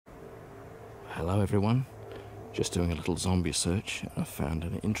Hello everyone, just doing a little zombie search and I found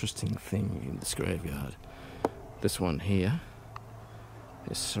an interesting thing in this graveyard. This one here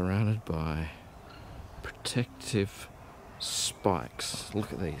is surrounded by protective spikes.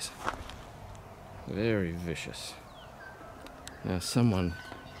 Look at these, very vicious. Now someone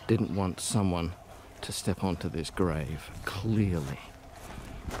didn't want someone to step onto this grave, clearly.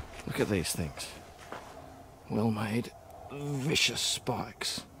 Look at these things, well made, vicious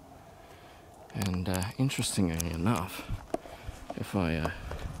spikes. And interestingly enough, if I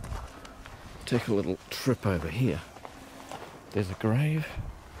take a little trip over here, there's a grave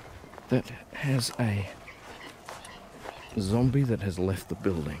that has a zombie that has left the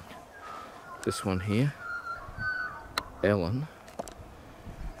building. This one here, Ellen,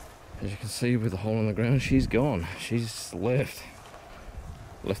 as you can see with the hole in the ground, she's gone. She's left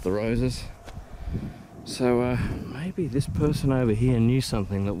the roses. So maybe this person over here knew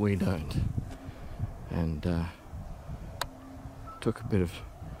something that we don't, and took a bit of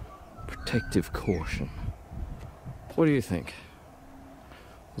protective caution. What do you think?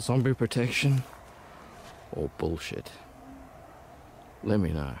 Zombie protection or bullshit? Let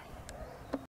me know.